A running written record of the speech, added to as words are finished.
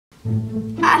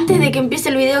Antes de que empiece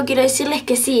el video quiero decirles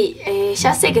que sí,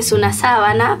 ya sé que es una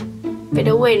sábana,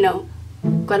 pero bueno,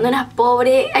 cuando uno es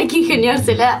pobre hay que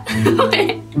ingeniársela.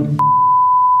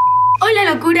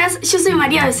 Hola locuras, yo soy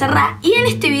María Becerra y en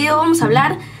este video vamos a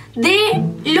hablar de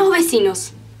los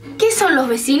vecinos. ¿Qué son los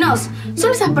vecinos?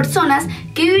 Son esas personas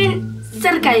que viven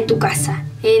cerca de tu casa,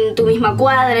 en tu misma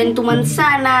cuadra, en tu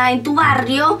manzana, en tu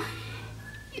barrio.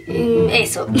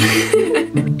 Eso.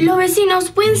 Los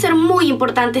vecinos pueden ser muy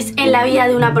importantes en la vida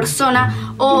de una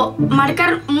persona o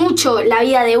marcar mucho la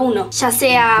vida de uno, ya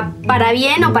sea para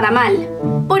bien o para mal.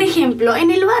 Por ejemplo, en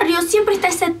el barrio siempre está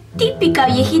esa típica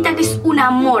viejita que es un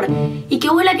amor y que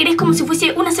vos la querés como si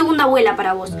fuese una segunda abuela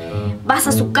para vos. Vas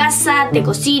a su casa, te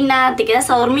cocina, te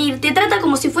quedás a dormir, te trata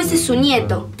como si fuese su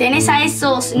nieto. Tenés a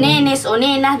esos nenes o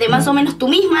nenas de más o menos tu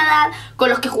misma edad, con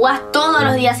los que jugás todos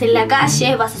los días en la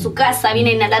calle, vas a su casa,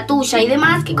 vienen a la tuya y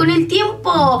demás, que con el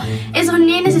tiempo esos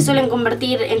nenes se suelen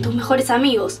convertir en tus mejores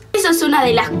amigos. Eso es una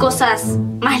de las cosas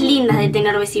más lindas de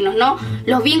tener vecinos, ¿no?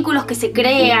 Los vínculos que se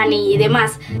crean y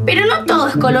demás. Pero no todo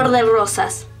es color de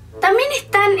rosas. También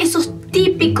están esos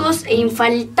típicos e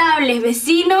infaltables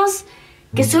vecinos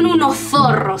que son unos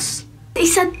zorros.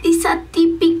 Esa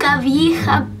típica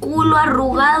vieja culo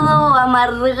arrugado,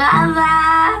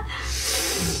 amargada.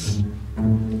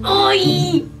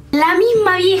 ¡Ay! La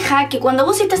misma vieja que cuando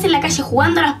vos estás en la calle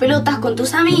jugando a las pelotas con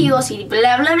tus amigos y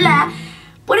bla bla bla,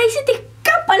 por ahí se te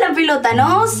escapa la pelota,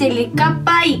 ¿no? Se le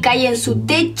escapa y cae en su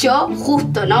techo,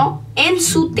 justo, ¿no? En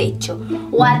su techo.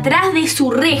 O atrás de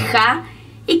su reja.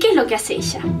 ¿Y qué es lo que hace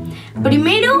ella?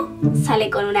 Primero sale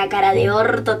con una cara de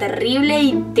orto terrible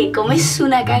y te comes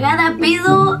una cagada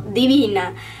pedo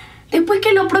divina. Después, ¿qué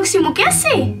es lo próximo que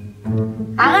hace?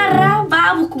 Agarra,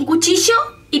 va, busca un cuchillo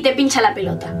y te pincha la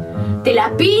pelota. Te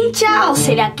la pincha o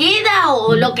se la queda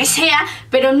o lo que sea,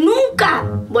 pero nunca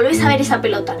volvés a ver esa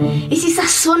pelota. Es esa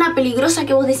zona peligrosa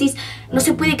que vos decís, no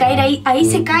se puede caer ahí, ahí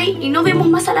se cae y no vemos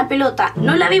más a la pelota,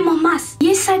 no la vemos más. Y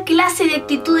esa clase de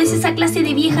actitudes, esa clase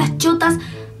de viejas chotas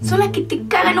son las que te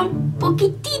cagan un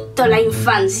poquitito la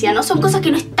infancia, ¿no? Son cosas que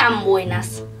no están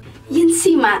buenas. Y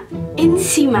encima,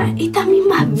 estas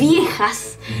mismas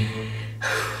viejas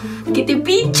que te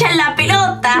pinchan la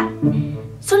pelota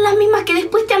son las mismas que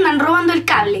después te andan robando el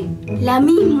cable. La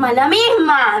misma.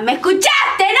 ¿Me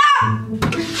escuchaste, no?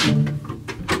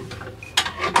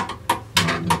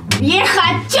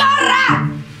 ¡Vieja chorra!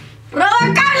 ¡Roba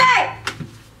cable!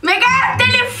 ¡Me cagaste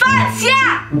la infancia!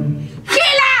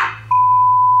 ¡Gila!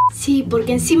 Sí,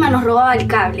 porque encima nos robaba el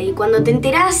cable y cuando te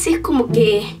enterás es como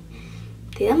que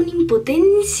te da una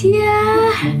impotencia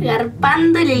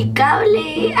garpándole el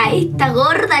cable a esta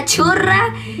gorda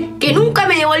chorra que nunca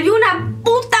me devolvió una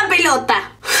puta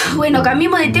pelota. Bueno,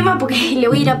 cambiemos de tema porque le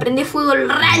voy a ir a prender fuego al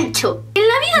rancho. En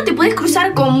la vida te puedes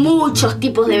cruzar con muchos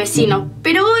tipos de vecinos,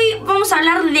 pero hoy vamos a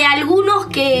hablar de algunos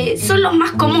que son los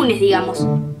más comunes, digamos.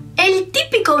 El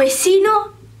típico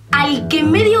vecino al que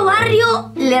medio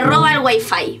barrio le roba el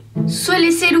wifi.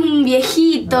 Suele ser un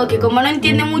viejito que como no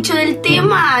entiende mucho del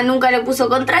tema, nunca le puso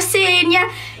contraseña.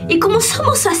 Y como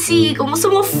somos así, como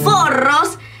somos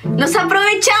forros, nos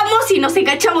aprovechamos y nos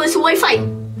encachamos de su wifi.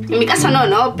 En mi caso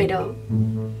no, pero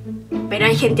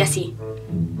hay gente así.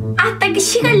 Hasta que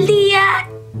llega el día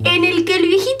en el que el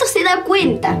viejito se da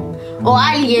cuenta. O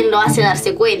alguien lo hace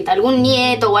darse cuenta, algún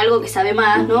nieto o algo que sabe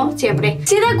más, ¿no? Siempre.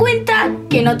 Se da cuenta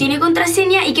que no tiene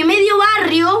contraseña y que medio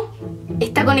barrio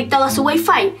está conectado a su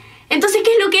wifi. Entonces,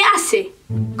 ¿qué es lo que hace?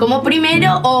 Como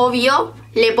primero, obvio,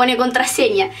 le pone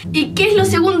contraseña. ¿Y qué es lo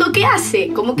segundo que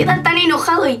hace? Como queda tan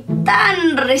enojado y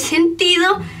tan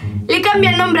resentido, le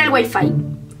cambia el nombre al wifi.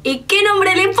 ¿Y qué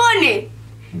nombre le pone?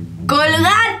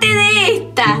 ¡Colgate de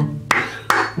esta!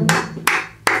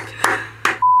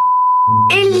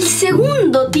 El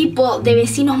segundo tipo de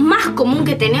vecinos más común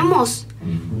que tenemos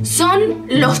son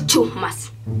los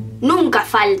chusmas. Nunca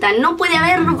faltan, no puede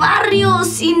haber barrio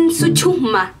sin su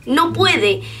chusma, no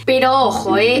puede. Pero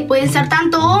ojo, pueden ser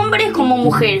tanto hombres como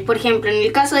mujeres. Por ejemplo, en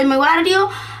el caso de mi barrio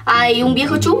hay un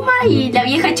viejo chusma y la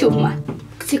vieja chusma.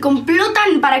 Se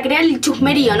complotan para crear el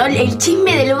chusmerío, ¿no? El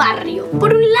chisme del barrio.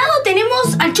 Por un lado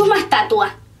tenemos al chusma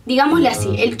estatua, digámosle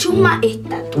así, el chusma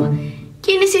estatua.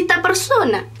 ¿Quién es esta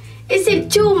persona? Es el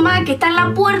chusma que está en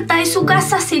la puerta de su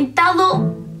casa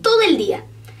sentado todo el día.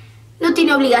 No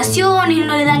tiene obligaciones,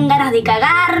 no le dan ganas de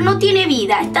cagar, no tiene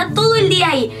vida, está todo el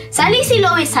día ahí. Salís y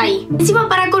lo ves ahí. Encima,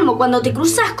 para colmo, cuando te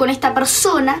cruzas con esta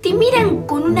persona, te miran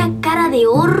con una cara de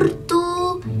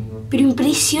orto, pero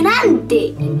impresionante,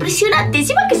 impresionante.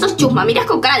 Encima que sos chusma, mirás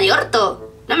con cara de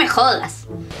orto, no me jodas.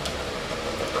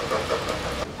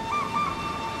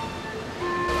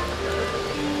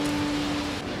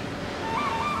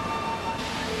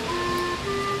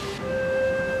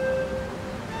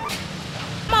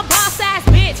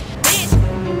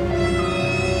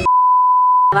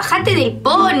 bajate del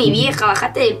pony, vieja,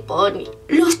 bajate del pony.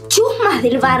 Los chusmas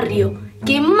del barrio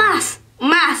que más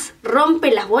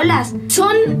rompen las bolas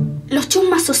son los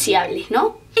chusmas sociables,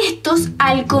 ¿no? Estos,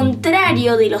 al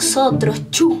contrario de los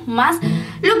otros chusmas,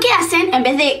 lo que hacen, en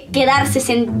vez de quedarse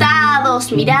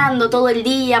sentados mirando todo el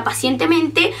día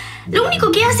pacientemente, lo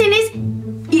único que hacen es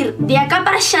ir de acá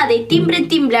para allá, de timbre en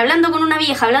timbre, hablando con una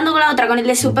vieja, hablando con la otra, con el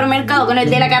del supermercado, con el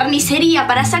de la carnicería,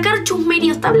 para sacar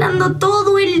chusmerío. Está hablando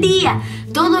todo el día,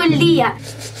 todo el día.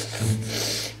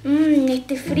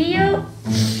 Este frío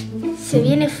se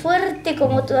viene fuerte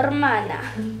como tu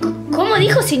hermana. ¿Cómo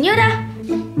dijo, señora?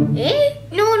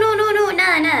 No,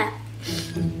 nada.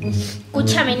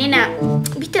 Escúchame, nena.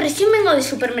 Viste, recién vengo del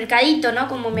supermercadito, ¿no?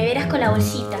 Como me verás con la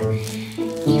bolsita.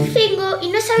 Y vengo y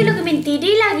no sabes lo que me enteré,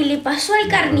 la que le pasó al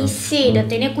carnicero.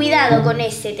 Tené cuidado con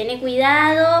ese, tené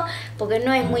cuidado, porque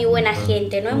no es muy buena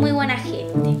gente,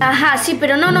 Ajá, sí,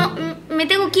 pero no, me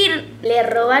tengo que ir. Le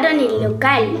robaron el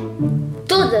local.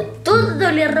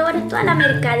 Todo le robaron, toda la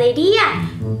mercadería,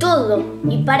 todo.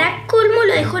 Y para colmo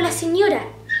lo dejó la señora.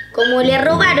 Como le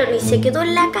robaron y se quedó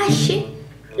en la calle,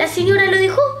 la señora lo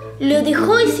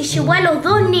dejó y se llevó a los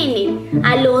dos nenes.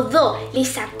 A los dos. Le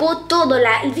sacó todo.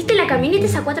 ¿Viste la camioneta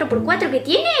esa 4x4 que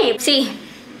tiene?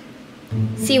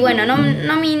 Sí, bueno, no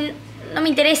me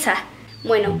interesa.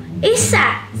 Bueno,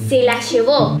 esa se la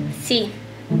llevó. Sí.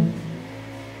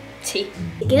 Se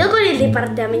quedó con el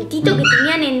departamentito que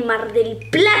tenían en Mar del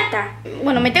Plata.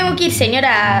 Bueno, me tengo que ir,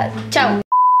 señora. Chao.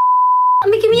 A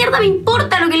mí qué mierda me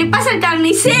importa lo que le pasa al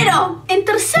carnicero. En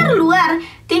tercer lugar,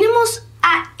 tenemos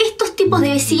a estos tipos de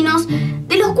vecinos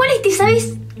de los cuales te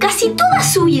sabes casi toda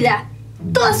su vida.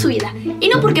 Toda su vida. Y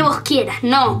no porque vos quieras,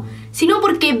 no. Sino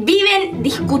porque viven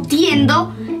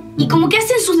discutiendo y como que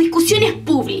hacen sus discusiones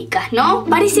públicas, ¿no?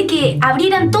 Parece que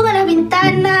abrieran todas las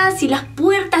ventanas y las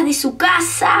puertas de su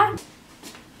casa.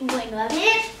 Bueno, a ver.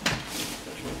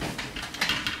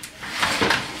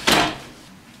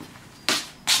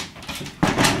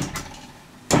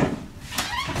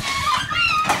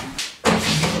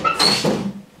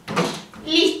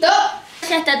 Listo.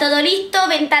 Ya está todo listo.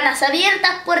 Ventanas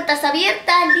abiertas, puertas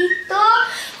abiertas. Listo.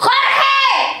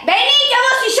 ¡Jorge! Vení que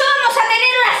vos y yo vamos a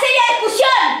tener una seria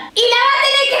discusión. Y la va a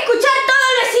tener que escuchar todo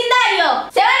el vecindario.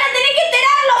 Se van a tener que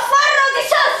enterar los forros que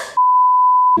sos.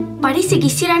 Parece que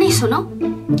hicieran eso, ¿no?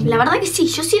 La verdad que sí,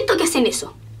 yo siento que hacen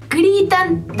eso.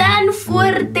 Gritan tan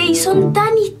fuerte y son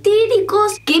tan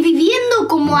histéricos que viviendo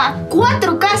como a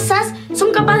 4 casas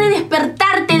son capaces de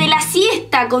despertarte de la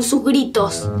siesta con sus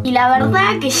gritos. Y la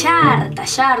verdad que ya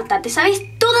harta. Te sabes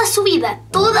toda su vida,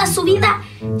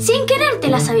 sin querer te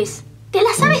la sabes. Te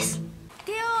la sabes.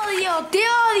 Te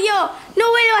odio. No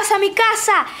vuelvas a mi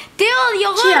casa. Te odio,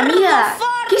 gordo. Che, amiga,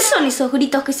 ¿qué son esos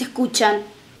gritos que se escuchan?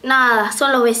 Nada,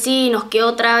 son los vecinos que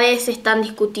otra vez están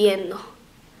discutiendo.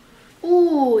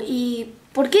 ¿Y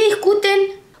por qué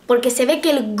discuten? Porque se ve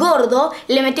que el gordo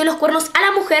le metió los cuernos a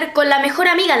la mujer con la mejor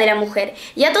amiga de la mujer.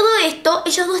 Y a todo esto,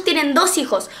 ellos dos tienen 2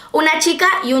 hijos, una chica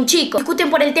y un chico. Discuten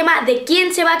por el tema de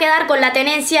quién se va a quedar con la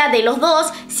tenencia de los dos,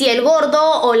 si el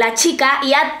gordo o la chica.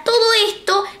 Y a todo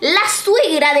esto, la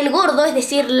suegra del gordo, es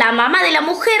decir, la mamá de la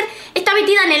mujer, está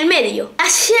metida en el medio.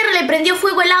 Ayer le prendió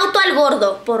fuego el auto al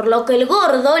gordo, por lo que el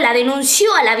gordo la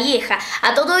denunció a la vieja.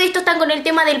 A todo esto están con el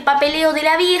tema del papeleo de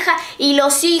la vieja y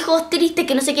los hijos tristes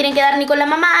que no se quieren quedar ni con la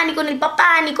mamá, ni con el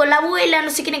papá, ni con la abuela, no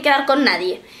se quieren quedar con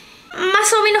nadie.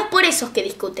 Más o menos por eso es que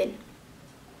discuten.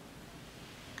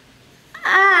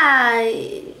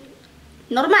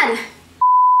 Normal.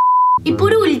 Y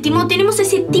por último tenemos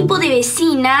ese tipo de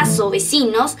vecinas o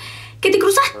vecinos que te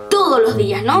cruzas todos los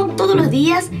días, ¿no? Todos los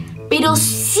días, pero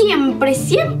siempre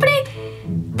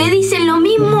te dicen lo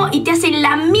mismo y te hacen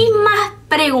las mismas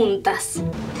preguntas.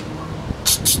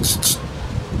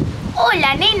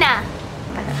 Hola, nena.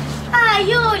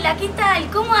 Ay, hola, ¿qué tal?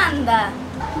 ¿Cómo anda?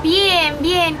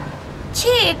 Bien.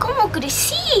 Che, ¿cómo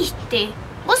creciste?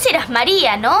 Vos eras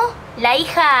María, ¿no? La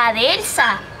hija de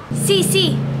Elsa.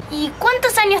 Sí. ¿Y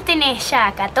cuántos años tenés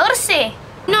ya? ¿14?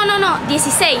 No,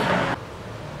 16.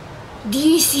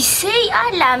 ¿16?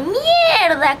 ¡A la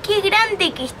mierda! ¡Qué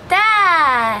grande que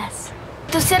estás!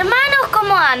 ¿Tus hermanos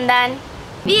cómo andan?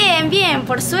 Bien,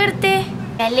 por suerte.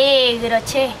 Me alegro,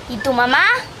 che. ¿Y tu mamá?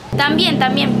 También.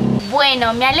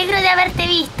 Bueno, me alegro de haberte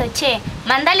visto, che.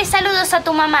 Mandale saludos a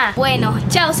tu mamá. Bueno,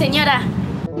 chao, señora.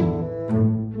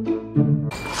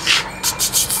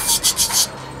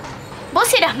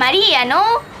 Vos eras María, ¿no?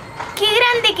 ¡Qué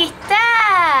grande que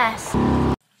estás!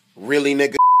 Really,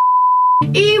 nigga?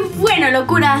 Y bueno,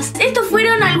 locuras, estos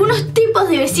fueron algunos tipos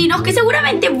de vecinos que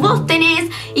seguramente vos tenés.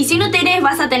 Y si no no tenés,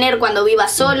 vas a tener cuando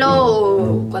vivas solo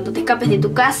o cuando te escapes de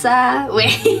tu casa.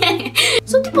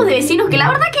 Son tipos de vecinos que la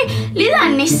verdad que le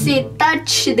dan ese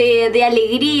touch de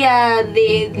alegría,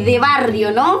 de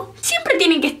barrio, ¿no? Siempre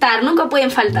tienen que estar, nunca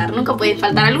pueden faltar, nunca pueden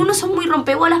faltar. Algunos son muy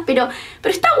rompebolas, pero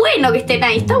está bueno que estén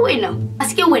ahí, está bueno.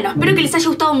 Así que bueno, espero que les haya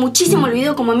gustado muchísimo el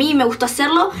video como a mí me gustó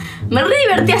hacerlo. Me re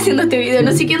divertí haciendo este video,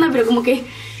 no sé qué onda, pero como que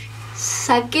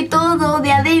saqué todo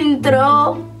de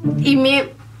adentro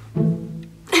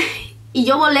y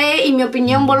yo volé y mi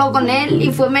opinión voló con él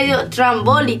y fue medio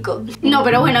trambólico. No,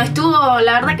 pero bueno,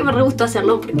 la verdad que me re gustó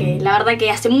hacerlo porque la verdad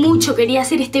que hace mucho quería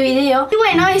hacer este video. Y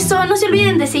bueno, eso, no se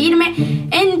olviden de seguirme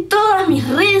en todas mis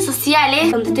redes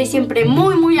sociales, donde estoy siempre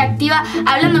muy activa,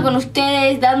 hablando con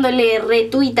ustedes, dándole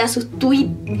retweet a sus tweets,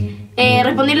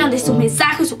 respondiendo de sus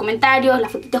mensajes, sus comentarios,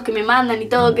 las fotitos que me mandan y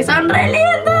todo, que son re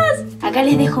lindos. Acá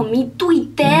les dejo mi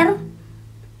Twitter,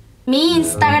 mi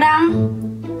Instagram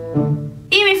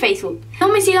y mi Facebook. No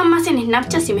me sigan más en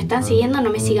Snapchat, si me están siguiendo no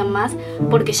me sigan más,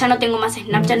 porque ya no tengo más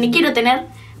Snapchat, ni quiero tener.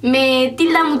 Me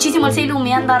tilda muchísimo el celu,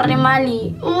 me anda re mal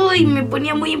y uy, me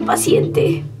ponía muy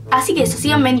impaciente. Así que eso,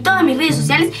 síganme en todas mis redes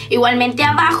sociales. Igualmente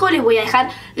abajo les voy a dejar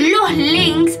los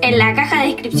links en la caja de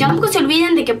descripción. Tampoco se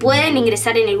olviden de que pueden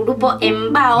ingresar en el grupo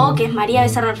Embao, que es María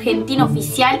Becerra Argentina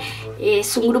Oficial.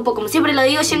 Es un grupo, como siempre lo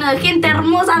digo, lleno de gente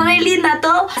hermosa, re linda,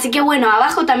 todo. Así que bueno,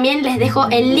 abajo también les dejo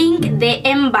el link de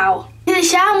Embao. Desde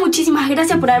ya, muchísimas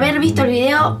gracias por haber visto el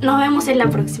video. Nos vemos en la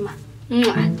próxima.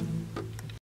 ¡Mua!